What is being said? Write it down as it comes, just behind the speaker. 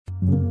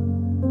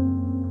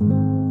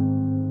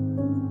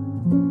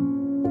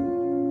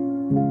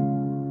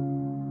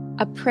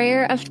A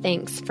Prayer of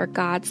Thanks for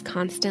God's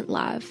Constant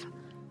Love,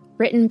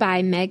 written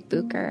by Meg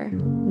Bucher,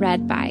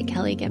 read by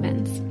Kelly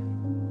Gibbons.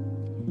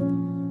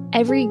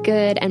 Every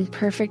good and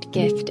perfect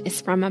gift is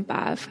from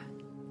above,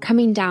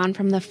 coming down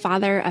from the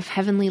Father of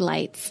heavenly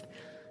lights,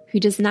 who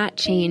does not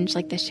change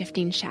like the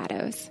shifting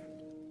shadows.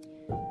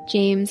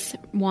 James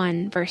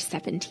 1, verse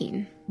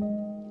 17.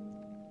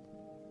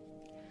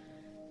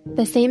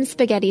 The same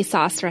spaghetti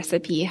sauce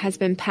recipe has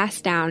been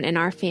passed down in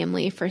our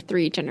family for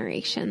 3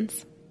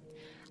 generations.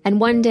 And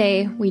one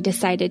day, we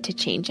decided to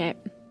change it.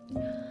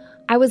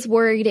 I was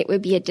worried it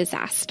would be a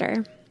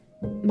disaster.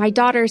 My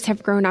daughters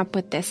have grown up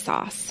with this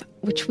sauce,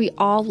 which we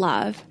all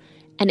love,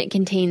 and it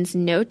contains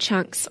no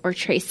chunks or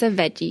trace of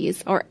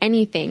veggies or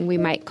anything we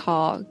might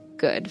call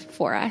good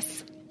for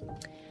us.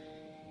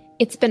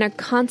 It's been a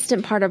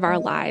constant part of our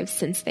lives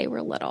since they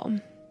were little,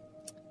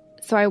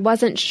 so I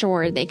wasn't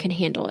sure they could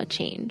handle a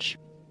change.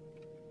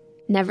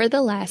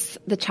 Nevertheless,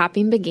 the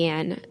chopping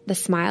began, the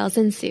smiles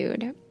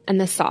ensued, and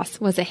the sauce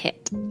was a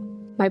hit.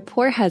 My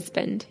poor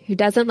husband, who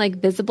doesn't like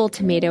visible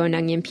tomato and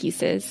onion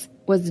pieces,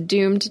 was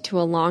doomed to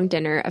a long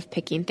dinner of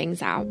picking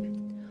things out.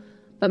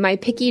 But my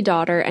picky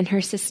daughter and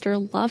her sister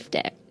loved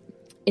it.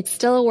 It's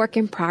still a work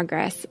in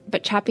progress,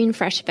 but chopping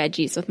fresh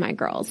veggies with my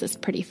girls is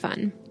pretty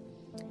fun.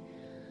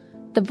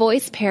 The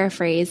Voice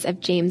paraphrase of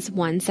James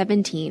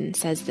 1:17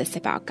 says this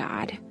about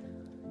God.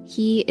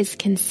 He is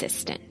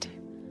consistent.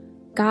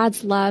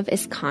 God's love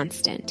is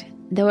constant,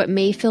 though it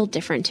may feel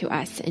different to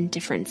us in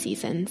different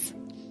seasons.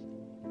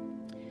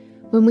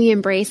 When we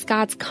embrace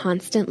God's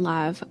constant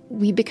love,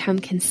 we become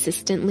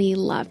consistently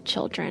loved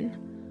children.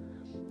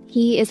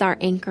 He is our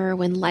anchor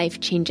when life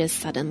changes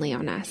suddenly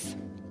on us.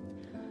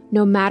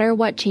 No matter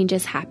what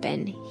changes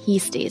happen, He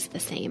stays the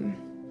same.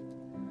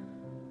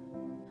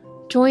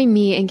 Join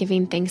me in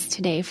giving thanks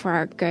today for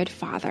our good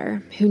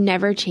Father, who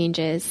never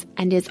changes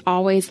and is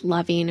always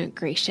loving,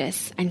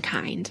 gracious, and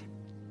kind.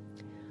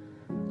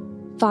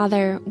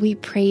 Father, we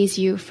praise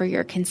You for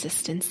Your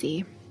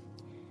consistency.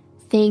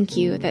 Thank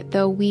You that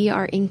though we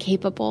are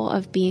incapable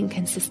of being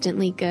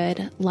consistently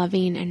good,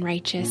 loving, and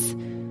righteous,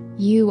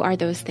 You are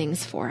those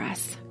things for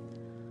us.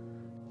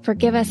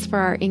 Forgive us for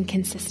our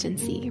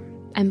inconsistency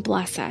and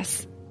bless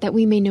us that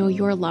we may know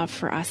Your love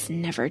for us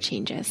never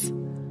changes.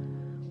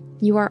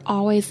 You are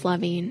always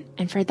loving,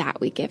 and for that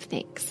we give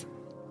thanks.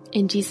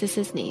 In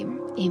Jesus'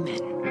 name,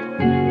 amen.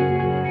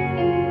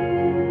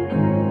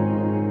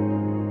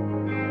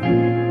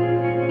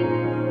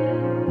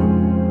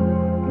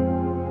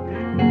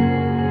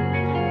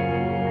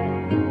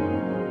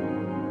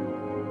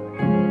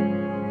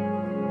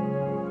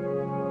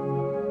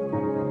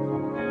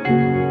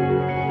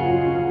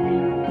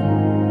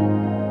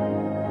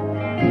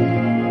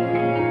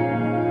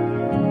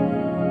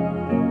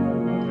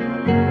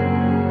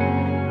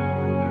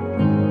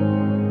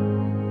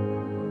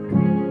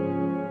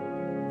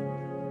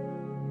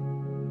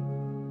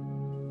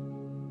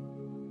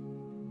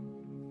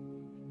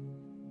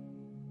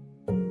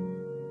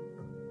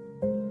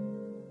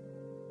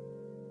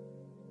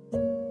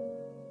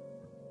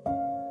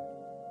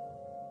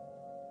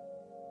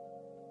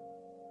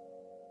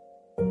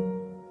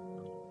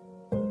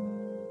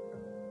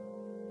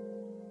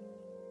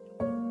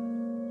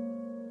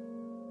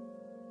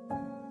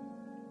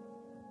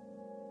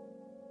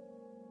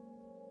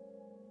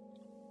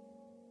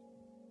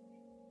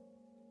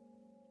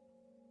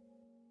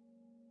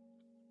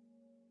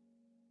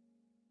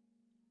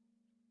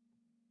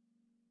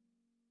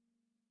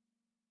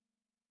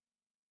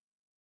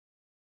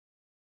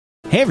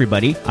 Hey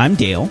everybody, I'm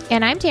Dale.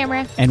 And I'm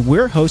Tamara. And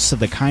we're hosts of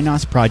the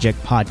Kainos Project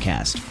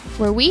podcast,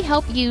 where we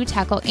help you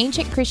tackle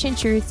ancient Christian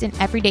truths in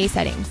everyday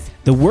settings.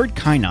 The word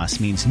Kainos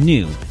means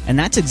new, and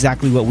that's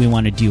exactly what we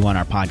want to do on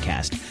our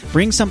podcast.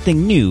 Bring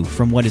something new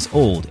from what is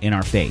old in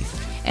our faith.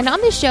 And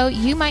on this show,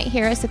 you might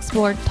hear us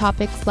explore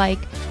topics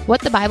like what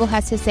the Bible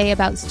has to say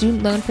about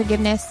student loan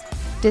forgiveness,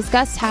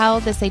 discuss how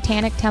the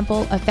Satanic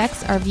Temple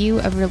affects our view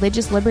of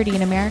religious liberty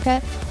in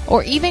America,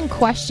 or even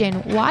question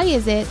why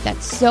is it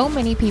that so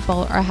many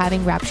people are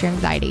having rapture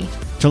anxiety.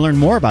 To learn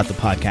more about the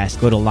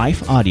podcast, go to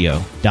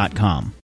lifeaudio.com.